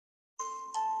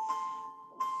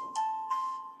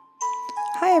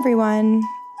Hi, everyone.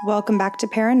 Welcome back to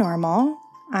Paranormal.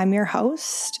 I'm your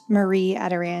host, Marie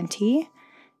Adoranti,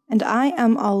 and I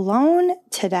am alone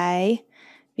today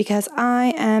because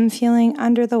I am feeling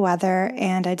under the weather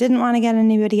and I didn't want to get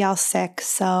anybody else sick,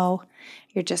 so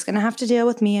you're just going to have to deal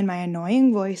with me and my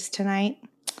annoying voice tonight.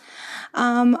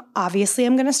 Obviously,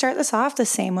 I'm going to start this off the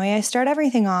same way I start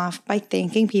everything off, by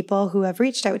thanking people who have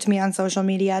reached out to me on social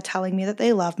media telling me that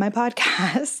they love my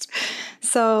podcast.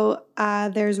 So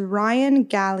there's Ryan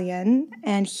Gallion,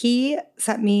 and he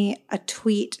sent me a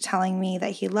tweet telling me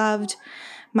that he loved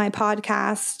my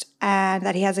podcast and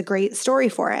that he has a great story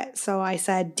for it. So I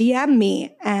said, DM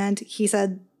me. And he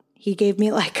said he gave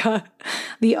me like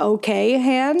the okay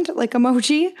hand, like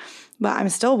emoji. But I'm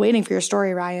still waiting for your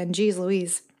story, Ryan. Jeez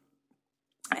Louise.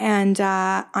 And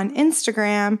on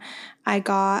Instagram, I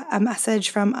got a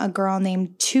message from a girl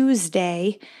named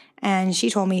Tuesday, and she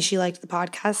told me she liked the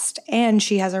podcast and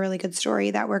she has a really good story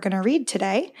that we're going to read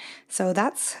today. So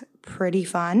that's pretty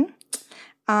fun.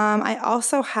 I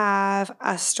also have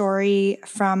a story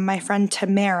from my friend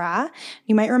Tamara.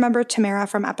 You might remember Tamara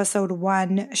from episode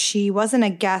 1. She wasn't a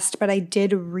guest, but I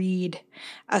did read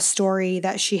a story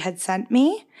that she had sent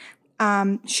me.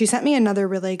 She sent me another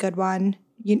really good one.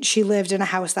 She lived in a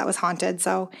house that was haunted,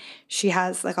 so she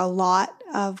has like a lot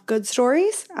of good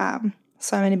stories.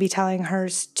 So I'm going to be telling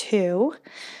hers too.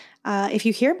 If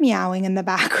you hear meowing in the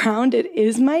background, it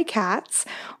is my cats,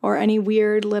 or any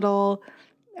weird little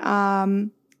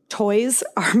toys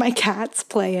are my cats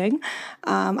playing.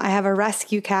 I have a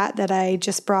rescue cat that I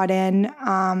just brought in.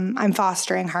 I'm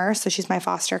fostering her, so she's my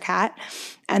foster cat.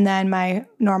 And then my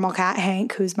normal cat,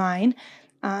 Hank, who's mine.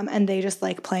 And they just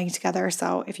like playing together.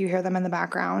 So if you hear them in the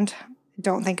background,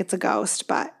 don't think it's a ghost.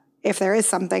 But if there is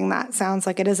something that sounds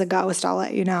like it is a ghost, I'll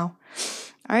let you know.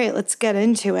 All right, let's get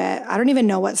into it. I don't even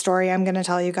know what story I'm going to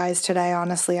tell you guys today.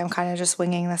 Honestly, I'm kind of just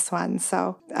winging this one.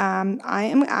 So I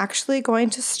am actually going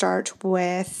to start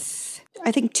with,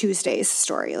 I think, Tuesday's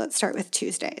story. Let's start with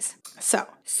Tuesday's.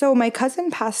 So my cousin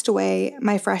passed away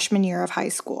my freshman year of high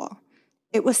school.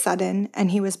 It was sudden,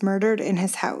 and he was murdered in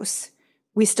his house.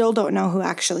 We still don't know who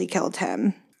actually killed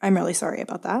him. I'm really sorry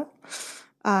about that.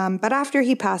 But after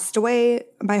he passed away,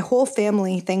 my whole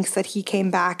family thinks that he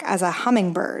came back as a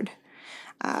hummingbird.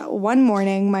 One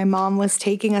morning, my mom was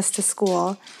taking us to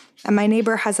school, and my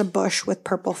neighbor has a bush with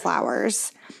purple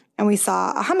flowers, and we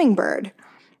saw a hummingbird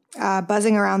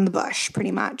buzzing around the bush,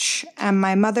 pretty much. And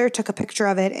my mother took a picture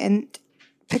of it.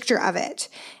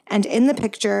 And in the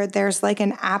picture, there's like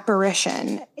an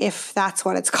apparition, if that's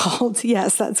what it's called.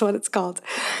 Yes, that's what it's called.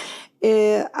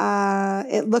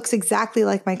 It looks exactly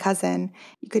like my cousin.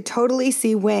 You could totally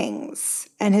see wings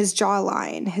and his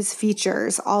jawline, his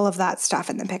features, all of that stuff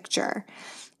in the picture.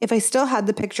 If I still had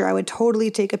the picture, I would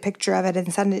totally take a picture of it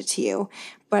and send it to you.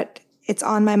 But it's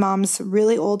on my mom's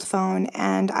really old phone,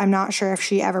 and I'm not sure if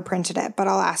she ever printed it, but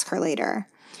I'll ask her later.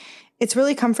 It's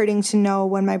really comforting to know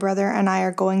when my brother and I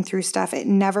are going through stuff, it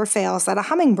never fails that a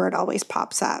hummingbird always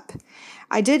pops up.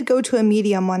 I did go to a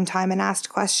medium one time and asked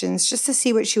questions just to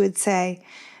see what she would say.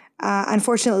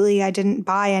 Unfortunately, I didn't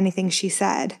buy anything she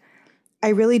said. I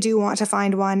really do want to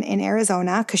find one in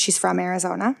Arizona, because she's from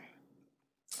Arizona.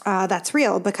 That's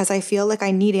real, because I feel like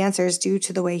I need answers due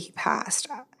to the way he passed.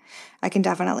 I can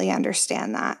definitely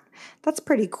understand that. That's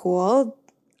pretty cool.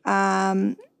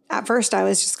 At first, I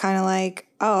was just kind of like,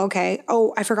 oh, okay.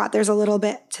 Oh, I forgot there's a little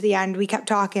bit to the end. We kept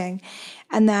talking.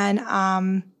 And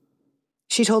then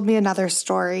she told me another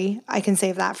story. I can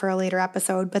save that for a later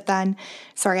episode. But then,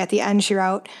 at the end, she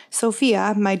wrote,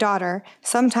 Sophia, my daughter,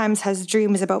 sometimes has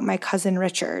dreams about my cousin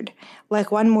Richard.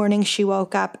 Like one morning she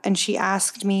woke up and she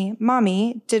asked me,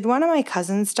 Mommy, did one of my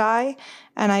cousins die?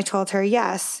 And I told her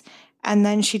yes. And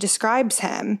then she describes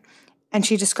him. And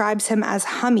she describes him as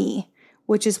Hummy,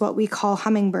 which is what we call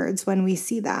hummingbirds when we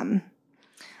see them.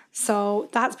 So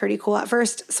that's pretty cool. At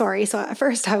first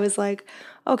I was like,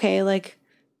 okay, like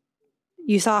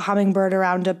you saw a hummingbird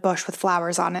around a bush with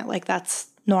flowers on it. Like that's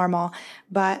normal.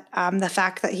 But the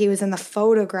fact that he was in the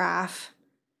photograph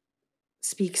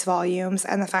speaks volumes.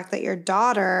 And the fact that your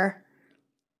daughter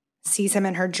sees him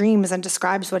in her dreams and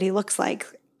describes what he looks like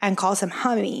and calls him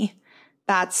Hummy,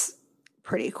 that's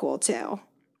pretty cool too.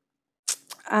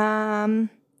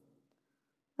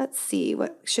 Let's see,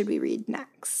 what should we read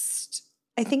next?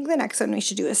 I think the next one we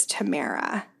should do is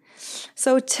Tamara.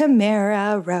 So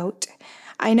Tamara wrote,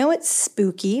 I know it's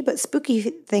spooky, but spooky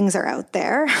things are out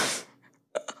there.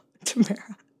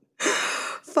 Tamara.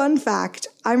 Fun fact,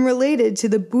 I'm related to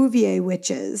the Bouvier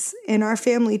witches. In our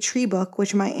family tree book,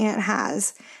 which my aunt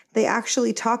has, they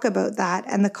actually talk about that,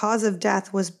 and the cause of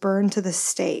death was burned to the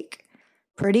stake.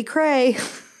 Pretty cray.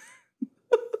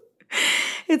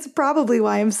 It's probably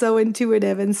why I'm so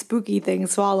intuitive and spooky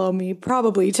things follow me.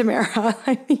 Probably, Tamara.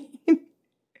 I mean,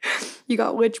 you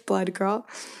got witch blood, girl.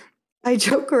 I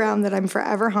joke around that I'm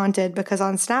forever haunted because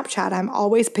on Snapchat, I'm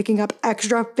always picking up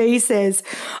extra faces.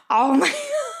 Oh my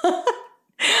God.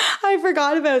 I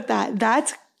forgot about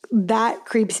that. That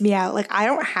creeps me out. Like, I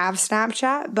don't have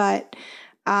Snapchat, but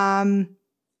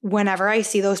whenever I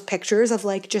see those pictures of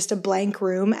like just a blank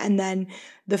room and then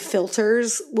the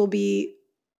filters will be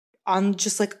on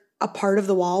just like a part of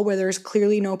the wall where there's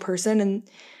clearly no person and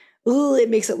ooh, it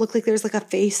makes it look like there's like a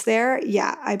face there.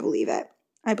 Yeah, I believe it.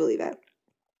 I believe it.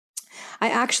 I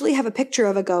actually have a picture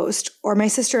of a ghost, or my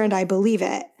sister and I believe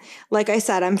it. Like I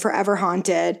said, I'm forever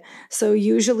haunted. So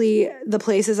usually the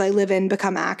places I live in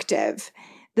become active.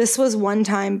 This was one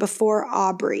time before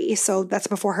Aubrey, so that's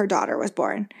before her daughter was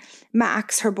born.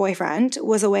 Max, her boyfriend,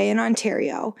 was away in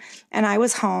Ontario, and I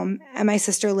was home, and my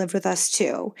sister lived with us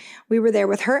too. We were there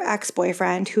with her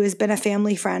ex-boyfriend, who has been a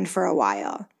family friend for a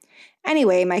while.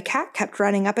 Anyway, my cat kept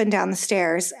running up and down the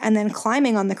stairs and then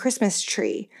climbing on the Christmas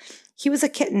tree. He was a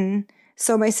kitten,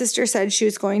 so my sister said she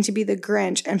was going to be the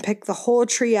Grinch and pick the whole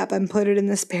tree up and put it in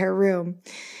the spare room.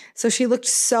 So she looked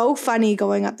so funny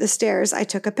going up the stairs, I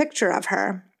took a picture of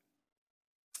her.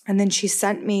 And then she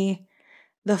sent me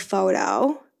the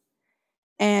photo.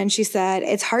 And she said,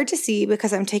 it's hard to see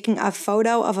because I'm taking a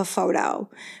photo of a photo.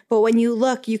 But when you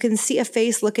look, you can see a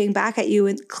face looking back at you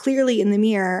and clearly in the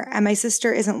mirror, and my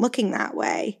sister isn't looking that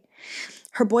way.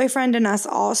 Her boyfriend and us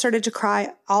all started to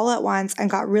cry all at once and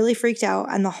got really freaked out,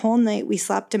 and the whole night we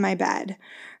slept in my bed.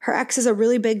 Her ex is a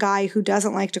really big guy who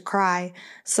doesn't like to cry,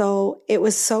 so it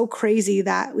was so crazy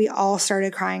that we all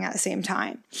started crying at the same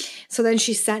time. So then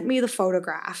she sent me the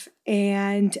photograph,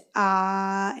 and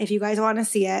if you guys want to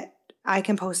see it, I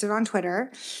can post it on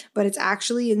Twitter, but it's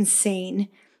actually insane.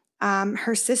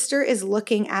 Her sister is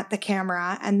looking at the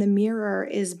camera, and the mirror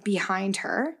is behind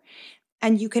her,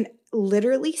 and you can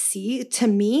literally see, to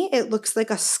me, it looks like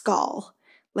a skull.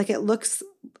 Like it looks,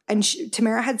 and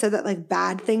Tamara had said that like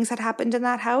bad things had happened in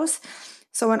that house.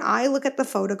 So when I look at the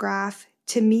photograph,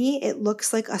 to me, it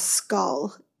looks like a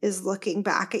skull is looking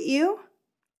back at you.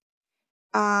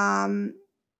 And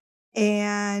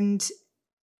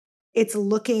it's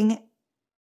looking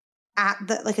at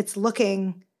the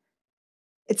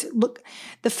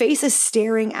face is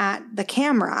staring at the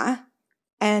camera,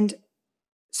 and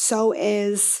so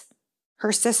is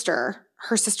her sister.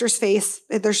 Her sister's face,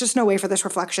 there's just no way for this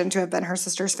reflection to have been her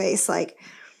sister's face. Like,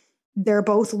 they're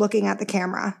both looking at the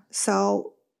camera.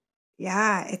 So,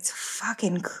 yeah, it's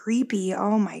fucking creepy.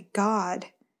 Oh my God.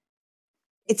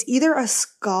 It's either a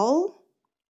skull,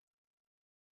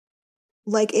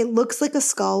 like it looks like a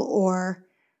skull, or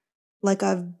like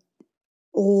a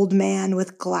old man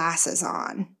with glasses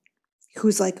on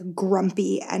who's like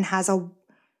grumpy and has a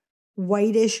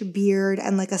whitish beard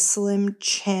and like a slim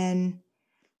chin.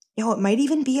 It might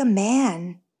even be a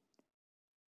man.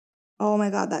 Oh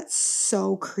my God, that's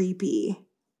so creepy.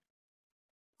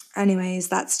 Anyways,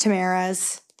 that's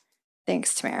Tamara's.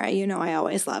 Thanks, Tamara. You know I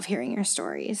always love hearing your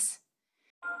stories.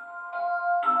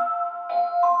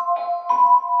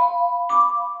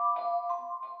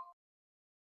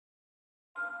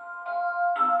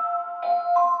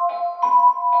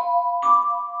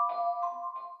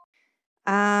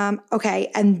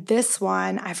 Okay, and this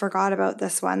one, I forgot about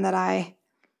this one that I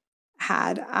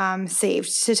had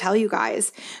saved to tell you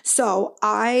guys. So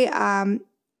I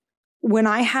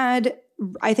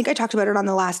think I talked about it on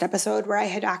the last episode where I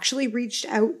had actually reached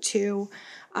out to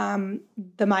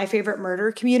the My Favorite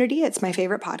Murder community. It's my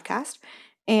favorite podcast.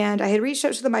 And I had reached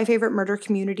out to the My Favorite Murder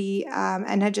community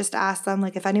and had just asked them,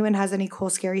 like, if anyone has any cool,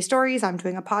 scary stories, I'm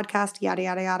doing a podcast, yada,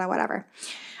 yada, yada, whatever.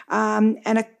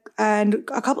 And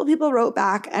a couple of people wrote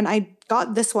back, and I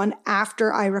got this one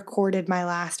after I recorded my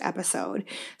last episode.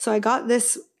 So I got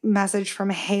this message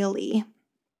from Haley.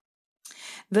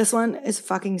 This one is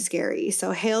fucking scary.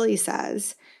 So Haley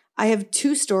says, I have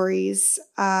 2 stories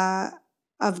of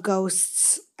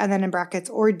ghosts, and then in brackets,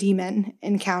 or demon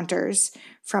encounters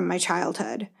from my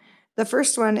childhood. The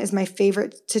first one is my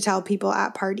favorite to tell people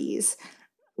at parties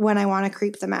when I want to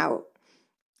creep them out.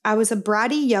 I was a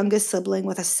bratty youngest sibling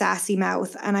with a sassy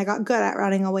mouth, and I got good at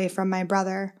running away from my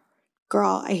brother.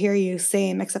 Girl, I hear you,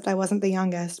 same, except I wasn't the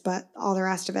youngest, but all the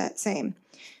rest of it, same.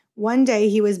 One day,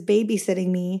 he was babysitting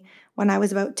me when I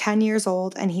was about 10 years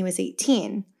old, and he was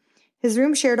 18. His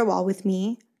room shared a wall with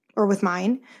me, or with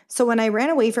mine, so when I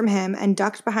ran away from him and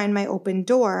ducked behind my open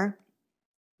door,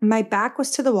 my back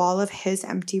was to the wall of his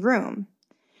empty room.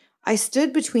 I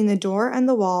stood between the door and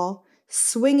the wall,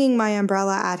 swinging my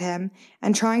umbrella at him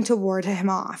and trying to ward him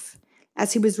off,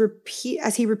 as he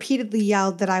repeatedly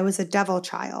yelled that I was a devil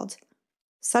child.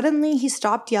 Suddenly, he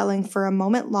stopped yelling for a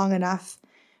moment long enough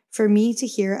for me to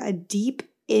hear a deep,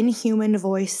 inhuman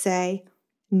voice say,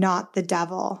 "Not the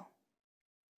devil."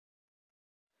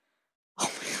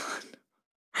 Oh my God.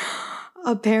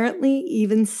 Apparently,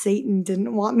 even Satan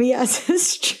didn't want me as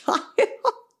his child.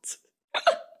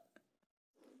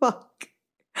 Fuck.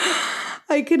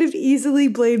 I could have easily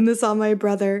blamed this on my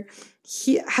brother.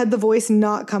 He had the voice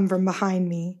not come from behind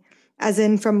me, as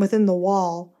in from within the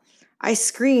wall. I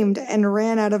screamed and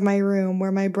ran out of my room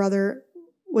where my brother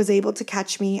was able to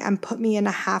catch me and put me in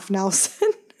a half Nelson.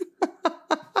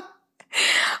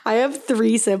 I have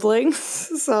 3 siblings,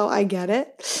 so I get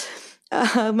it.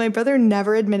 My brother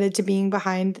never admitted to being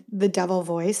behind the devil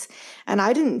voice, and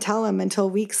I didn't tell him until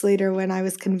weeks later when I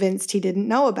was convinced he didn't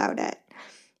know about it.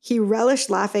 He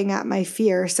relished laughing at my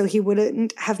fear, so he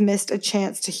wouldn't have missed a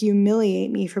chance to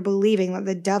humiliate me for believing that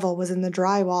the devil was in the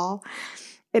drywall.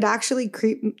 It actually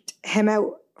creeped him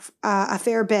out a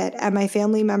fair bit, and my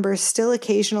family members still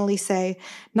occasionally say,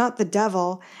 "Not the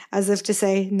devil," as if to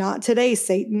say, "Not today,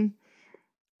 Satan."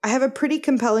 I have a pretty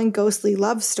compelling ghostly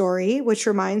love story, which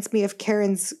reminds me of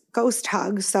Karen's ghost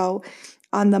hug. So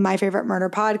on the My Favorite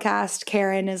Murder podcast,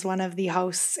 Karen is one of the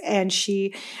hosts, and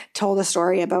she told a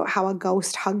story about how a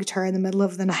ghost hugged her in the middle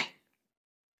of the night.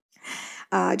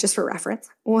 Just for reference,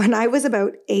 when I was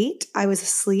about 8, I was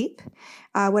asleep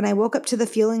when I woke up to the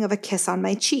feeling of a kiss on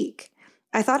my cheek.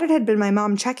 I thought it had been my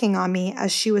mom checking on me,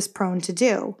 as she was prone to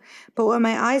do. But when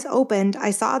my eyes opened,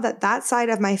 I saw that side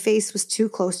of my face was too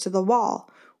close to the wall.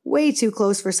 Way too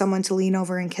close for someone to lean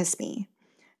over and kiss me.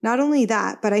 Not only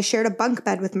that, but I shared a bunk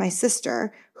bed with my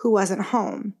sister, who wasn't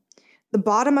home. The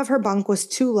bottom of her bunk was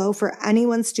too low for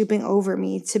anyone stooping over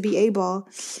me to be able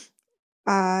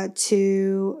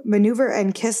to maneuver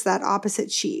and kiss that opposite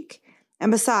cheek.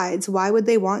 And besides, why would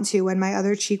they want to when my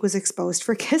other cheek was exposed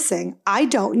for kissing? I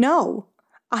don't know.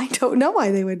 I don't know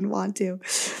why they wouldn't want to.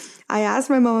 I asked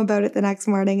my mom about it the next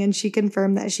morning, and she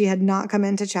confirmed that she had not come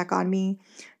in to check on me.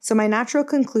 So my natural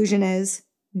conclusion is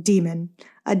demon.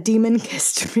 A demon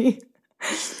kissed me.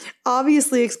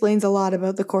 Obviously explains a lot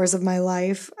about the course of my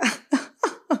life.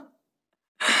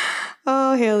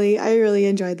 Oh, Haley, I really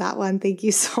enjoyed that one. Thank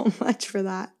you so much for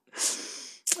that.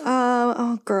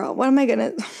 Oh, girl, what am I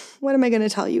gonna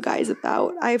tell you guys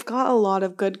about? I've got a lot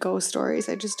of good ghost stories.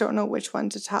 I just don't know which one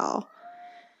to tell.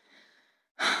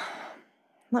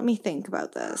 Let me think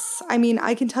about this. I mean,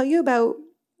 I can tell you about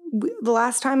the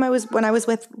last time when I was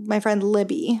with my friend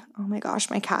Libby. Oh my gosh,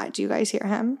 my cat. Do you guys hear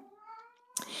him?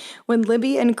 When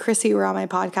Libby and Chrissy were on my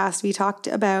podcast, we talked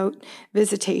about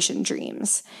visitation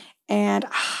dreams. And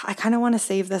I kind of want to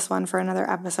save this one for another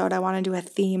episode. I want to do a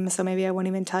theme, so maybe I won't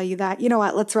even tell you that. You know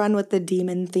what? Let's run with the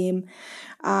demon theme.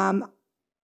 I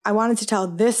wanted to tell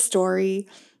this story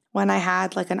when I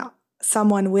had like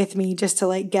someone with me just to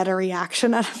like get a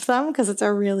reaction out of them, because it's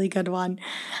a really good one.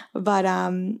 But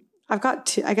I've got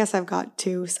 2. I guess I've got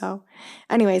 2. So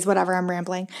anyways, whatever, I'm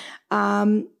rambling.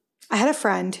 I had a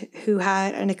friend who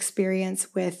had an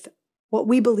experience with what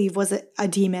we believe was a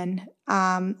demon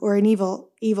or an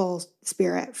evil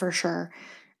spirit for sure.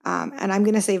 And I'm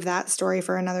going to save that story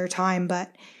for another time.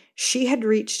 But she had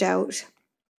reached out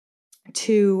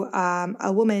to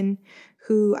a woman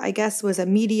who I guess was a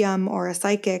medium or a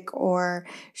psychic, or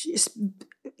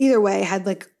either way had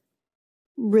like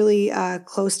really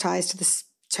close ties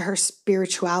to her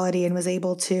spirituality, and was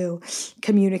able to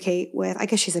communicate with, I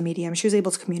guess she's a medium. She was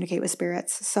able to communicate with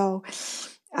spirits. So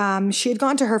she had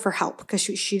gone to her for help because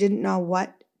she didn't know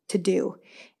what to do.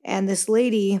 And this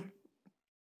lady,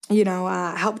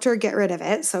 helped her get rid of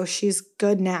it. So she's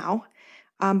good now.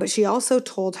 But she also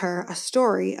told her a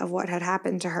story of what had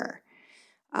happened to her.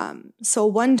 So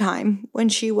one time when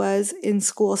she was in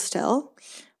school still,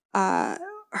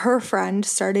 her friend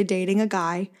started dating a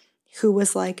guy who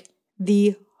was like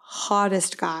the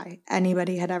hottest guy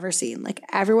anybody had ever seen. Like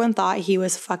everyone thought he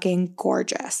was fucking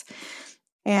gorgeous.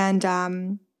 And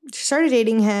she started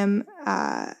dating him.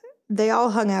 They all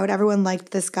hung out. Everyone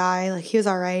liked this guy. Like he was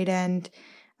all right. And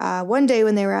one day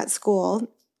when they were at school,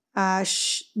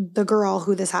 the girl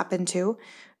who this happened to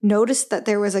noticed that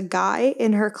there was a guy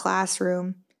in her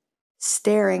classroom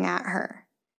staring at her.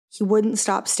 He wouldn't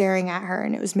stop staring at her,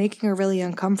 and it was making her really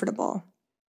uncomfortable.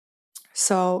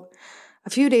 So a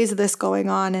few days of this going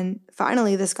on, and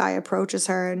finally this guy approaches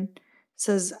her and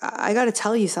says, "I got to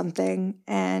tell you something."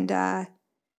 And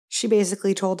she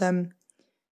basically told him,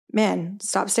 "Man,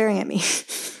 stop staring at me.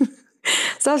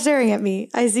 Stop staring at me.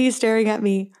 I see you staring at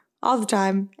me all the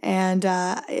time, and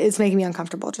it's making me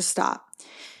uncomfortable. Just stop."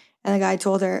 And the guy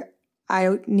told her,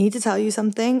 "I need to tell you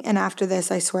something, and after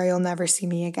this, I swear you'll never see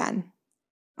me again."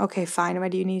 "Okay, fine.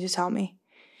 What do you need to tell me?"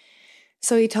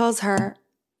 So he tells her,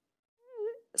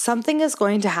 something is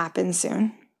going to happen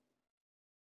soon.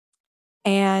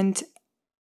 And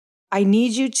I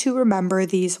need you to remember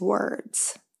these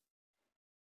words.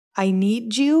 I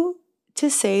need you to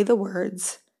say the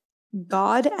words,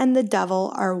 God and the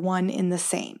devil are one in the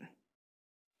same.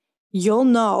 You'll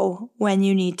know when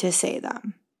you need to say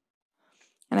them.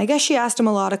 And I guess she asked him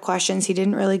a lot of questions. He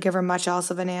didn't really give her much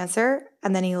else of an answer.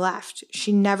 And then he left.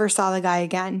 She never saw the guy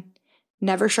again.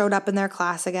 Never showed up in their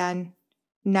class again.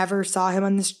 Never saw him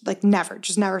on this,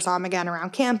 never saw him again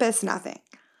around campus, nothing.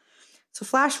 So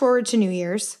flash forward to New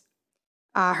Year's.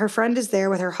 Her friend is there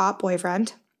with her hot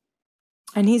boyfriend.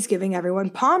 And he's giving everyone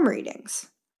palm readings.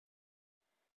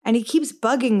 And he keeps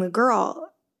bugging the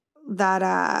girl that,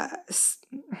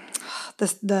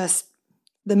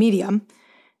 the medium,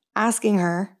 asking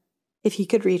her if he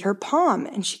could read her palm.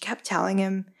 And she kept telling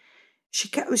him, she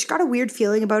got a weird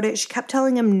feeling about it. She kept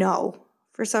telling him no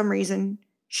for some reason.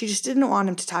 She just didn't want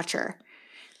him to touch her.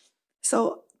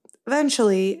 So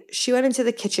eventually she went into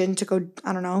the kitchen to go,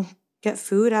 get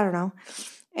food. I don't know.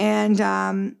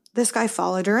 And this guy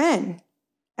followed her in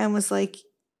and was like,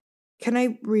 can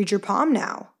I read your palm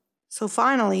now? So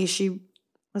finally she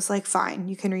was like, fine,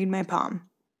 you can read my palm.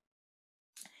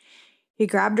 He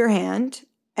grabbed her hand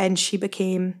and she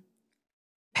became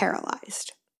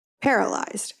paralyzed,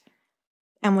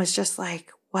 and was just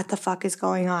like, what the fuck is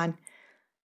going on?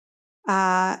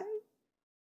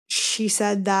 She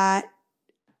said that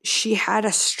she had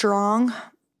a strong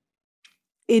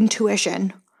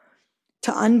intuition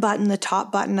to unbutton the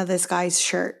top button of this guy's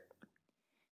shirt.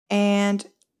 And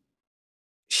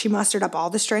she mustered up all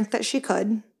the strength that she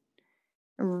could,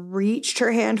 reached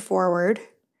her hand forward.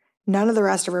 None of the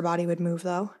rest of her body would move,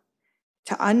 though.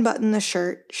 To unbutton the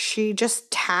shirt, she just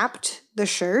tapped the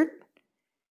shirt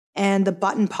and the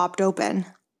button popped open.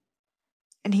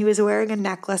 And he was wearing a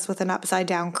necklace with an upside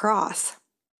down cross.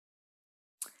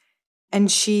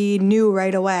 And she knew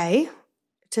right away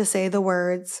to say the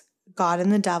words, God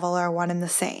and the devil are one and the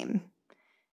same.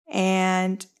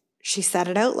 And she said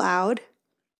it out loud.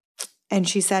 And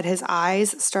she said his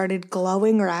eyes started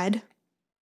glowing red.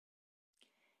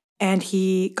 And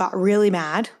he got really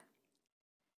mad.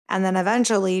 And then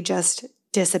eventually just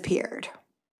disappeared.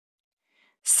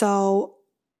 So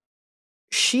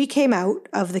she came out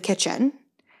of the kitchen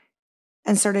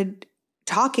and started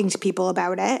talking to people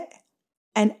about it.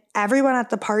 And everyone at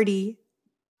the party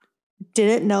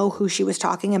didn't know who she was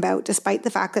talking about, despite the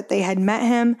fact that they had met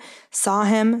him, saw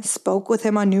him, spoke with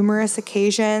him on numerous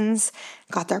occasions,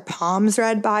 got their palms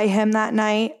read by him that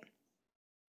night.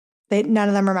 None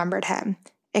of them remembered him,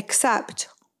 except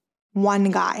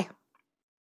one guy.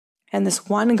 And this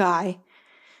one guy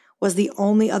was the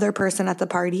only other person at the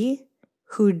party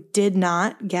who did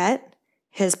not get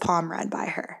his palm read by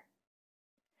her.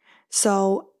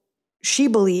 So she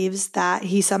believes that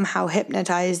he somehow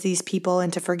hypnotized these people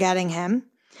into forgetting him,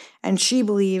 and she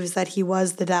believes that he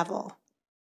was the devil.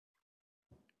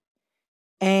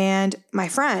 And my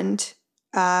friend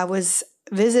was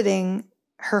visiting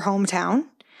her hometown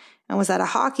and was at a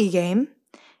hockey game.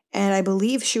 And I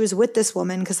believe she was with this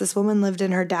woman because this woman lived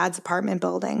in her dad's apartment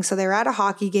building. So they were at a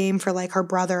hockey game for like her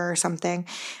brother or something.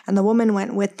 And the woman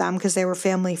went with them because they were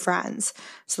family friends.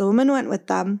 So the woman went with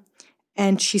them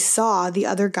and she saw the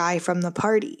other guy from the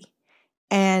party.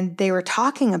 And they were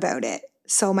talking about it.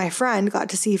 So my friend got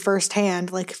to see firsthand,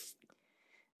 like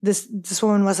this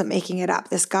woman wasn't making it up.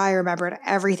 This guy remembered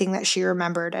everything that she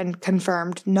remembered and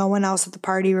confirmed no one else at the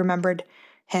party remembered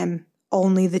him.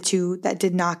 Only the two that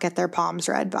did not get their palms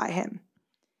read by him.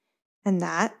 And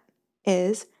that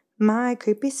is my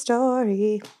creepy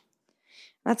story.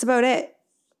 That's about it,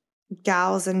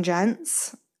 gals and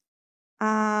gents.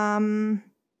 I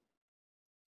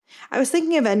was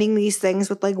thinking of ending these things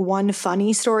with like one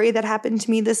funny story that happened to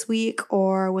me this week,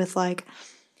 or with like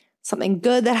something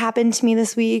good that happened to me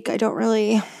this week. I don't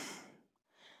really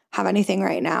have anything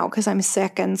right now because I'm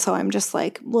sick, and so I'm just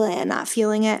like bleh, not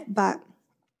feeling it. But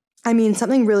I mean,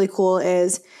 something really cool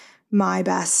is my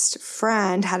best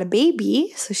friend had a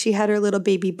baby. So she had her little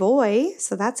baby boy.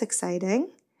 So that's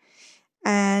exciting.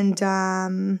 And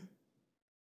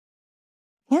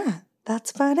yeah, that's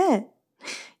about it.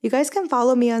 You guys can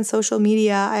follow me on social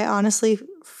media. I honestly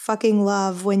fucking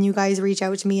love when you guys reach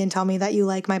out to me and tell me that you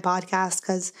like my podcast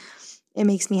because it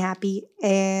makes me happy.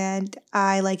 And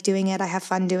I like doing it. I have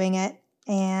fun doing it.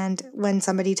 And when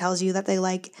somebody tells you that they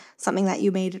like something that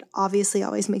you made, it obviously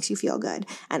always makes you feel good.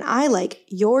 And I like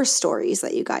your stories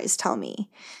that you guys tell me.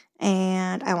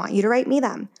 And I want you to write me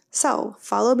them. So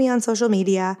follow me on social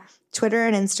media, Twitter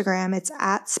and Instagram. It's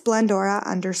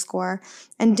 @Splendora_.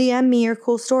 And DM me your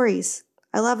cool stories.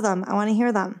 I love them. I want to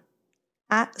hear them.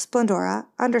 @Splendora_.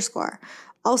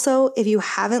 Also, if you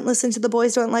haven't listened to the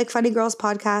Boys Don't Like Funny Girls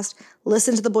podcast,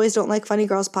 listen to the Boys Don't Like Funny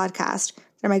Girls podcast.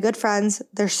 They're my good friends.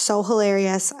 They're so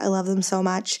hilarious. I love them so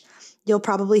much. You'll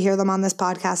probably hear them on this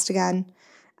podcast again.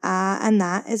 And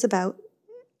that is about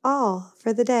all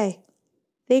for the day.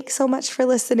 Thanks so much for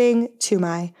listening to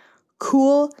my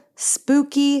cool,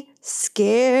 spooky,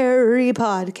 scary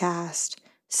podcast.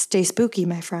 Stay spooky,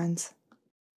 my friends.